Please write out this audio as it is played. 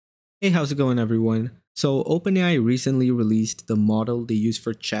Hey, how's it going, everyone? So, OpenAI recently released the model they use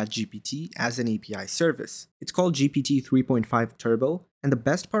for ChatGPT as an API service. It's called GPT 3.5 Turbo, and the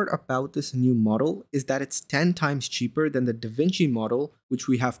best part about this new model is that it's 10 times cheaper than the DaVinci model, which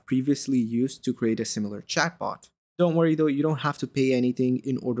we have previously used to create a similar chatbot. Don't worry though, you don't have to pay anything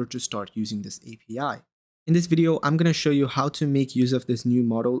in order to start using this API. In this video, I'm going to show you how to make use of this new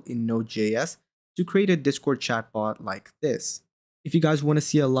model in Node.js to create a Discord chatbot like this. If you guys want to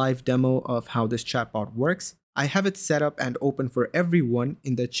see a live demo of how this chatbot works, I have it set up and open for everyone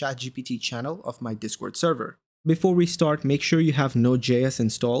in the ChatGPT channel of my Discord server. Before we start, make sure you have Node.js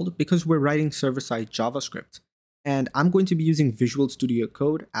installed because we're writing server-side JavaScript, and I'm going to be using Visual Studio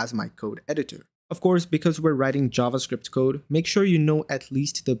Code as my code editor. Of course, because we're writing JavaScript code, make sure you know at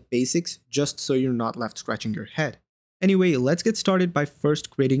least the basics just so you're not left scratching your head. Anyway, let's get started by first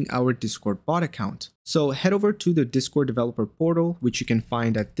creating our Discord bot account. So head over to the Discord developer portal, which you can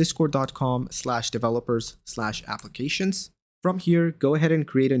find at discord.com/developers/applications. From here, go ahead and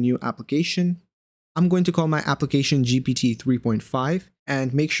create a new application. I'm going to call my application GPT 3.5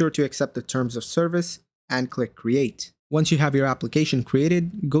 and make sure to accept the terms of service and click create. Once you have your application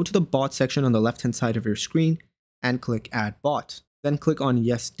created, go to the bot section on the left-hand side of your screen and click add bot. Then click on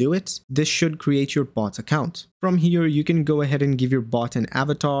yes, do it. This should create your bot's account. From here, you can go ahead and give your bot an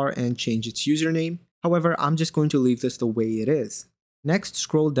avatar and change its username. However, I'm just going to leave this the way it is. Next,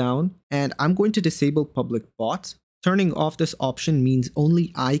 scroll down and I'm going to disable public bot. Turning off this option means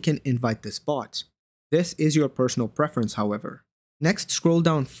only I can invite this bot. This is your personal preference, however. Next, scroll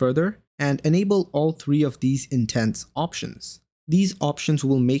down further and enable all three of these intents options. These options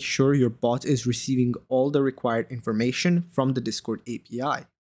will make sure your bot is receiving all the required information from the Discord API.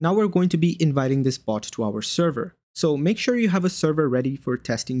 Now we're going to be inviting this bot to our server, so make sure you have a server ready for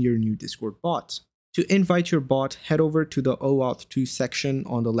testing your new Discord bot. To invite your bot, head over to the OAuth 2 section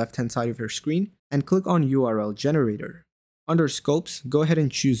on the left-hand side of your screen and click on URL generator. Under scopes, go ahead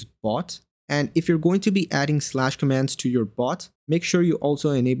and choose bot, and if you're going to be adding / commands to your bot, make sure you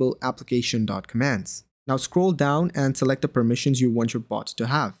also enable application.commands. Now scroll down and select the permissions you want your bot to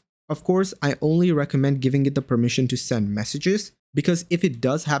have. Of course, I only recommend giving it the permission to send messages because if it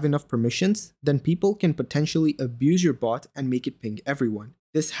does have enough permissions, then people can potentially abuse your bot and make it ping everyone.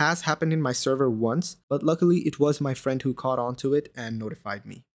 This has happened in my server once, but luckily it was my friend who caught on to it and notified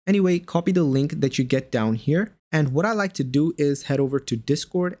me. Anyway, copy the link that you get down here, and what I like to do is head over to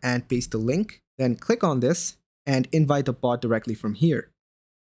Discord and paste the link, then click on this and invite the bot directly from here.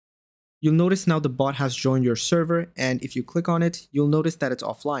 You'll notice now the bot has joined your server, and if you click on it, you'll notice that it's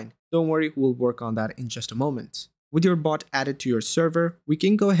offline. Don't worry, we'll work on that in just a moment. With your bot added to your server, we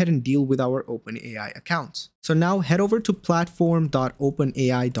can go ahead and deal with our OpenAI account. So now head over to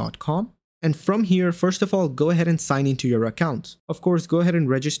platform.openai.com, and from here, first of all, go ahead and sign into your account. Of course, go ahead and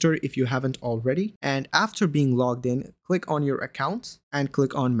register if you haven't already, and after being logged in, click on your account and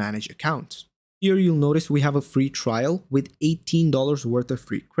click on Manage Account. Here you'll notice we have a free trial with $18 worth of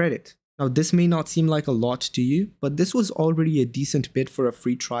free credit. Now this may not seem like a lot to you, but this was already a decent bit for a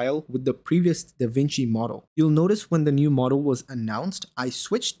free trial with the previous DaVinci model. You'll notice when the new model was announced, I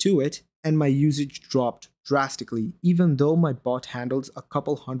switched to it and my usage dropped drastically, even though my bot handles a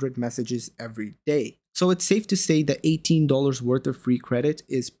couple hundred messages every day. So it's safe to say that $18 worth of free credit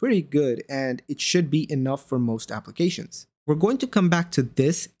is pretty good and it should be enough for most applications. We're going to come back to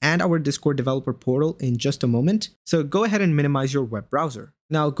this and our Discord developer portal in just a moment, so go ahead and minimize your web browser.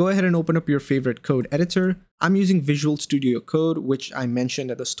 Now go ahead and open up your favorite code editor. I'm using Visual Studio Code, which I mentioned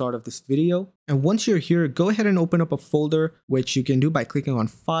at the start of this video. And once you're here, go ahead and open up a folder, which you can do by clicking on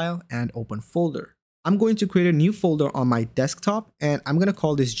File and Open Folder. I'm going to create a new folder on my desktop, and I'm going to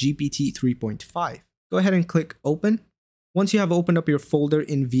call this GPT 3.5. Go ahead and click Open. Once you have opened up your folder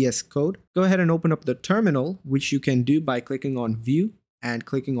in VS Code, go ahead and open up the terminal, which you can do by clicking on View and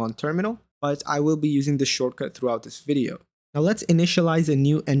clicking on Terminal, but I will be using this shortcut throughout this video. Now let's initialize a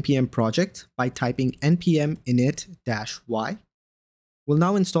new npm project by typing npm init-y. We'll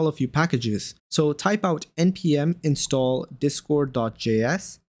now install a few packages. So type out npm install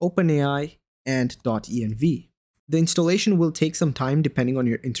discord.js, openai, and .env. The installation will take some time depending on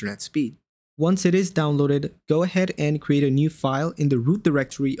your internet speed. Once it is downloaded, go ahead and create a new file in the root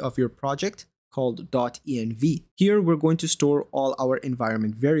directory of your project called .env. Here we're going to store all our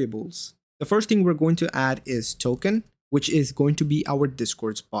environment variables. The first thing we're going to add is token, which is going to be our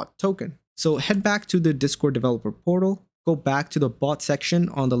Discord's bot token. So head back to the Discord developer portal, go back to the bot section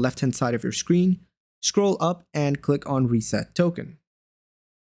on the left-hand side of your screen, scroll up and click on Reset Token.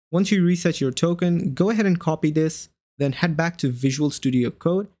 Once you reset your token, go ahead and copy this, then head back to Visual Studio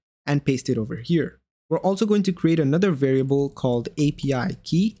Code and paste it over here. We're also going to create another variable called API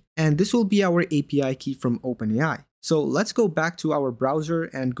key, and this will be our API key from OpenAI. So let's go back to our browser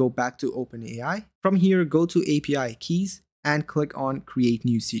and go back to OpenAI. From here, go to API keys and click on create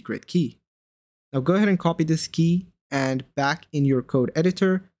new secret key. Now go ahead and copy this key, and back in your code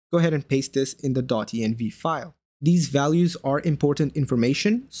editor, go ahead and paste this in the .env file. These values are important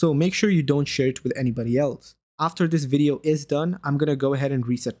information, so make sure you don't share it with anybody else. After this video is done, I'm gonna go ahead and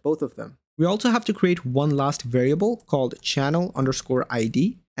reset both of them. We also have to create one last variable called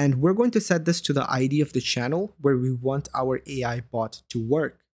channel_ID, and we're going to set this to the ID of the channel where we want our AI bot to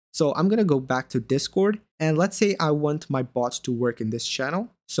work. So I'm gonna go back to Discord, and let's say I want my bot to work in this channel.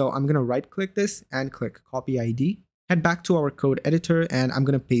 So I'm gonna right click this and click copy ID, head back to our code editor, and I'm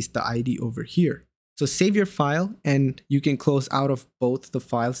gonna paste the ID over here. So save your file, and you can close out of both the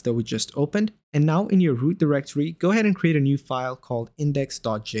files that we just opened. And now in your root directory, go ahead and create a new file called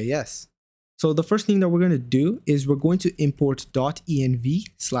index.js. So the first thing that we're going to do is we're going to import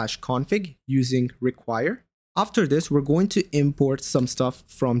 .env/config using require. After this, we're going to import some stuff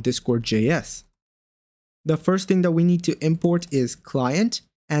from Discord.js. The first thing that we need to import is client,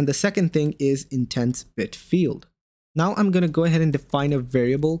 and the second thing is intent bit field. Now I'm going to go ahead and define a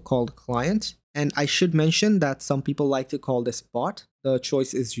variable called client. And I should mention that some people like to call this bot. The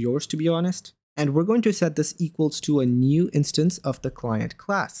choice is yours, to be honest. And we're going to set this equals to a new instance of the client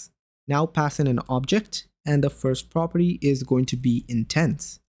class. Now pass in an object, and the first property is going to be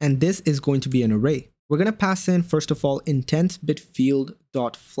intents. And this is going to be an array. We're going to pass in, first of all,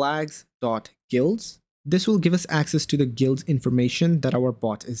 intent_bitfield.flags.guilds. This will give us access to the guilds information that our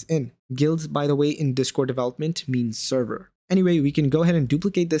bot is in. Guilds, by the way, in Discord development means server. Anyway, we can go ahead and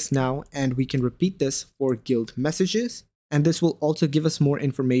duplicate this now, and we can repeat this for guild messages. And this will also give us more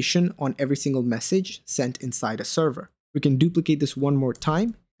information on every single message sent inside a server. We can duplicate this one more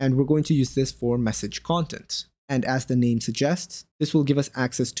time, and we're going to use this for message content. And as the name suggests, this will give us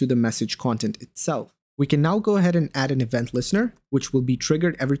access to the message content itself. We can now go ahead and add an event listener, which will be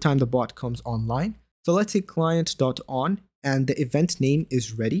triggered every time the bot comes online. So let's say client.on, and the event name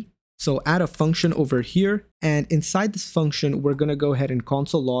is ready. So add a function over here, and inside this function, we're gonna go ahead and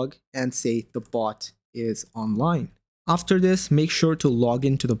console log and say the bot is online. After this, make sure to log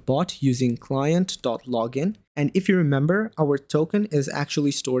into the bot using client.login. And if you remember, our token is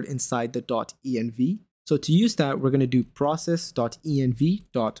actually stored inside the .env. So to use that, we're gonna do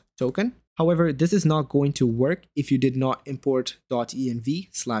process.env.token. However, this is not going to work if you did not import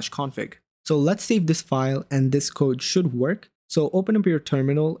 .env/config. So let's save this file, and this code should work. So open up your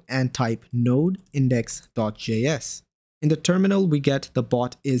terminal and type node index.js. In the terminal, we get the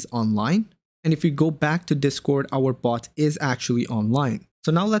bot is online. And if we go back to Discord, our bot is actually online.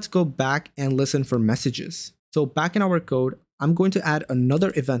 So now let's go back and listen for messages. So back in our code, I'm going to add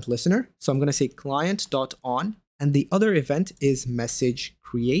another event listener. So I'm going to say client.on, and the other event is message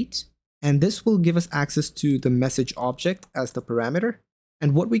create. And this will give us access to the message object as the parameter.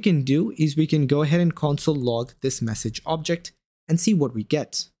 And what we can do is we can go ahead and console log this message object and see what we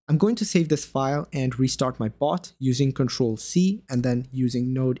get. I'm going to save this file and restart my bot using Control-C and then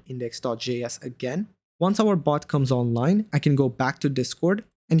using node index.js again. Once our bot comes online, I can go back to Discord,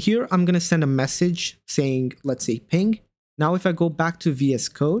 and here I'm going to send a message saying, let's say ping. Now if I go back to VS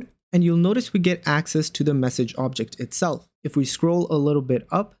Code, and you'll notice we get access to the message object itself. If we scroll a little bit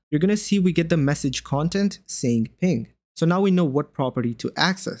up, you're going to see we get the message content saying ping. So now we know what property to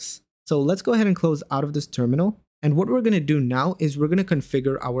access. So let's go ahead and close out of this terminal. And what we're going to do now is we're going to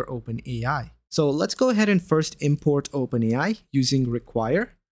configure our OpenAI. So let's go ahead and first import OpenAI using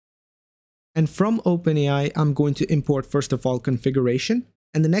require. And from OpenAI, I'm going to import first of all configuration.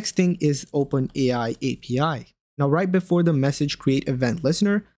 And the next thing is OpenAI API. Now right before the message create event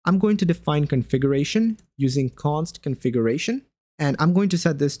listener, I'm going to define configuration using const configuration. And I'm going to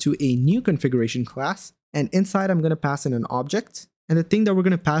set this to a new configuration class. And inside I'm going to pass in an object. And the thing that we're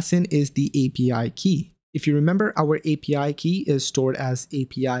going to pass in is the API key. If you remember, our API key is stored as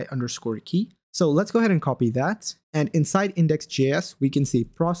API_key. So let's go ahead and copy that. And inside index.js, we can say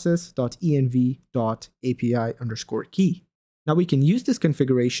process.env.api_key. Now we can use this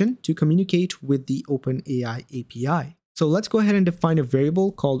configuration to communicate with the OpenAI API. So let's go ahead and define a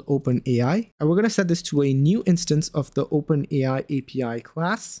variable called OpenAI. And we're going to set this to a new instance of the OpenAI API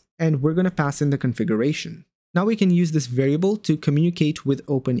class. And we're going to pass in the configuration. Now we can use this variable to communicate with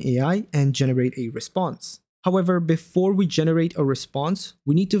OpenAI and generate a response. However, before we generate a response,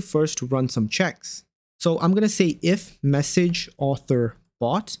 we need to first run some checks. So I'm going to say if message author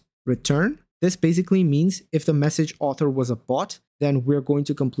bot return. This basically means if the message author was a bot, then we're going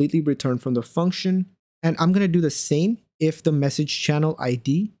to completely return from the function. And I'm going to do the same if the message channel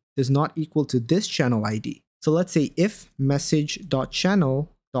ID is not equal to this channel ID. So let's say if message.channel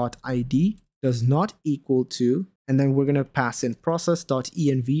process.id does not equal to, and then we're going to pass in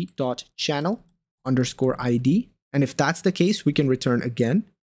process.env.channel_id. And if that's the case, we can return again.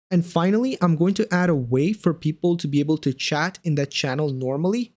 And finally, I'm going to add a way for people to be able to chat in that channel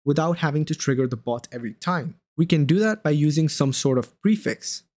normally without having to trigger the bot every time. We can do that by using some sort of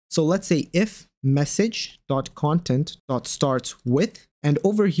prefix. So let's say if message.content.starts with, and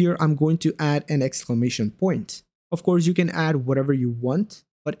over here, I'm going to add an exclamation point. Of course, you can add whatever you want,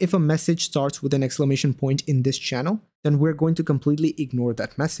 but if a message starts with an exclamation point in this channel, then we're going to completely ignore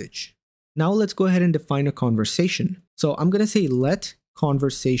that message. Now let's go ahead and define a conversation. So I'm going to say let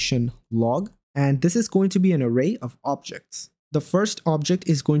conversation log, and this is going to be an array of objects. The first object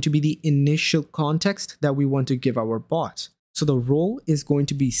is going to be the initial context that we want to give our bot. So the role is going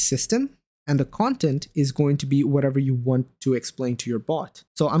to be system, and the content is going to be whatever you want to explain to your bot.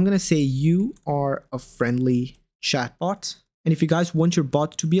 So I'm going to say you are a friendly chatbot. And if you guys want your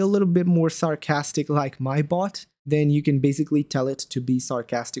bot to be a little bit more sarcastic like my bot, then you can basically tell it to be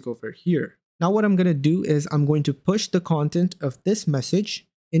sarcastic over here. Now what I'm going to do is I'm going to push the content of this message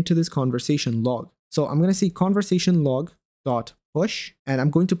into this conversation log. So I'm going to say conversation log dot push, and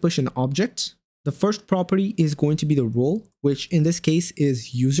I'm going to push an object. The first property is going to be the role, which in this case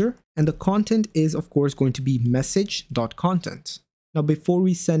is user, and the content is of course going to be message.content. Now before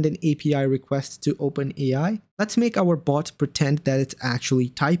we send an API request to OpenAI, let's make our bot pretend that it's actually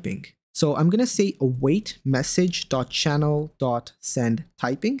typing. So I'm going to say await message.channel.send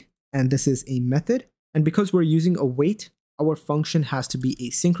typing, and this is a method. And because we're using await, our function has to be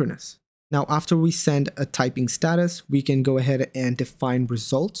asynchronous. Now after we send a typing status, we can go ahead and define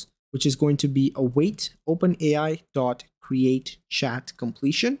result, which is going to be await OpenAI.create chat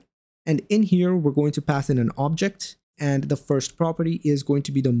completion. And in here, we're going to pass in an object, and the first property is going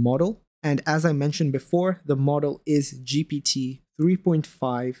to be the model. And as I mentioned before, the model is GPT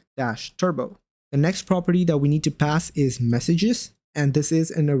 3.5-turbo. The next property that we need to pass is messages, and this is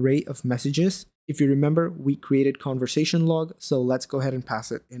an array of messages. If you remember, we created conversation log, so let's go ahead and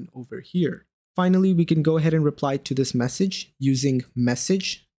pass it in over here. Finally, we can go ahead and reply to this message using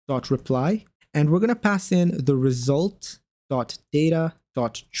message.reply, and we're going to pass in the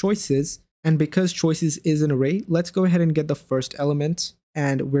result.data.choices. And because choices is an array, let's go ahead and get the first element,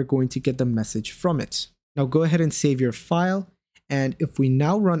 and we're going to get the message from it. Now go ahead and save your file. And if we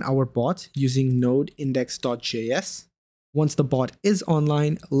now run our bot using node index.js, once the bot is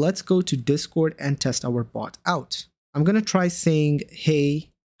online, let's go to Discord and test our bot out. I'm going to try saying,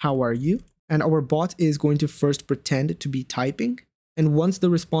 hey, how are you? And our bot is going to first pretend to be typing. And once the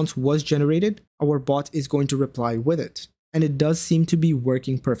response was generated, our bot is going to reply with it. And it does seem to be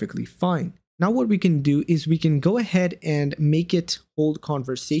working perfectly fine. Now what we can do is we can go ahead and make it hold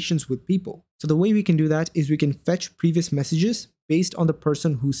conversations with people. So the way we can do that is we can fetch previous messages based on the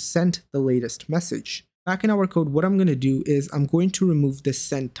person who sent the latest message. Back in our code, what I'm going to do is I'm going to remove this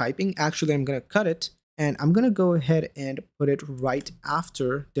send typing. Actually, I'm going to cut it, and I'm going to go ahead and put it right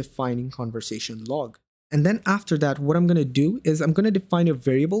after defining conversation log. And then after that, what I'm going to do is I'm going to define a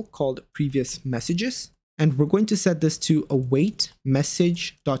variable called previous messages. And we're going to set this to await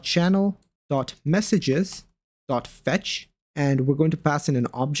message.channel.messages.fetch. And we're going to pass in an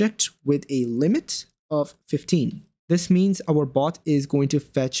object with a limit of 15. This means our bot is going to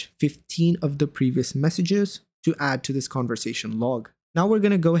fetch 15 of the previous messages to add to this conversation log. Now we're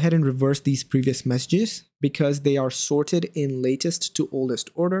going to go ahead and reverse these previous messages because they are sorted in latest to oldest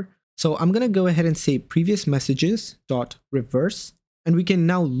order. So I'm going to go ahead and say previous messages.reverse, and we can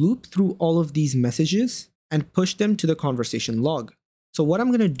now loop through all of these messages and push them to the conversation log. So what I'm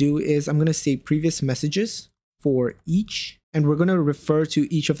going to do is I'm going to say previous messages for each, and we're going to refer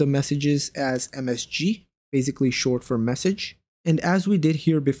to each of the messages as MSG, basically short for message. And as we did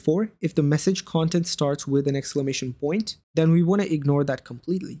here before, if the message content starts with an exclamation point, then we want to ignore that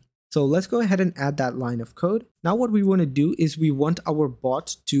completely. So let's go ahead and add that line of code. Now what we want to do is we want our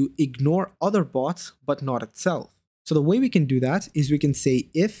bot to ignore other bots, but not itself. So the way we can do that is we can say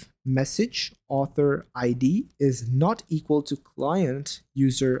if message author ID is not equal to client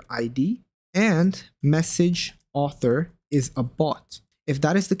user ID and message author is a bot. If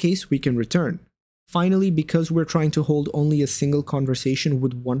that is the case, we can return. Finally, because we're trying to hold only a single conversation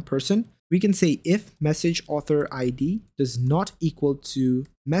with one person, we can say if message author ID does not equal to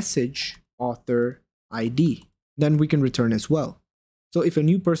message author ID, then we can return as well. So if a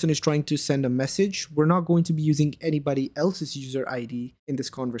new person is trying to send a message, we're not going to be using anybody else's user ID in this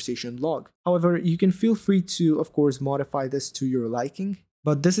conversation log. However, you can feel free to, of course, modify this to your liking,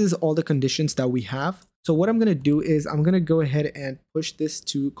 but this is all the conditions that we have. So what I'm going to do is I'm going to go ahead and push this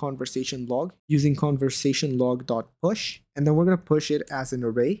to conversation log using conversation log.push, and then we're going to push it as an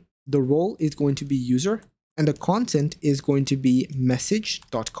array. The role is going to be user, and the content is going to be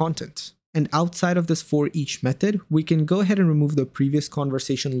message.content. And outside of this for each method, we can go ahead and remove the previous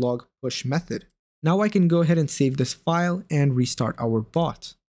conversation log push method. Now I can go ahead and save this file and restart our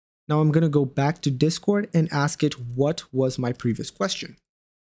bot. Now I'm going to go back to Discord and ask it what was my previous question.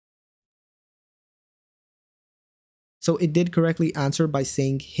 So it did correctly answer by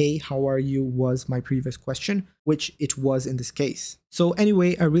saying, hey, how are you was my previous question, which it was in this case. So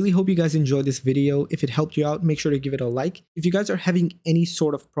anyway, I really hope you guys enjoyed this video. If it helped you out, make sure to give it a like. If you guys are having any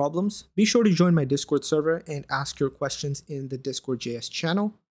sort of problems, be sure to join my Discord server and ask your questions in the Discord JS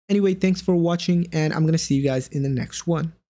channel. Anyway, thanks for watching, and I'm going to see you guys in the next one.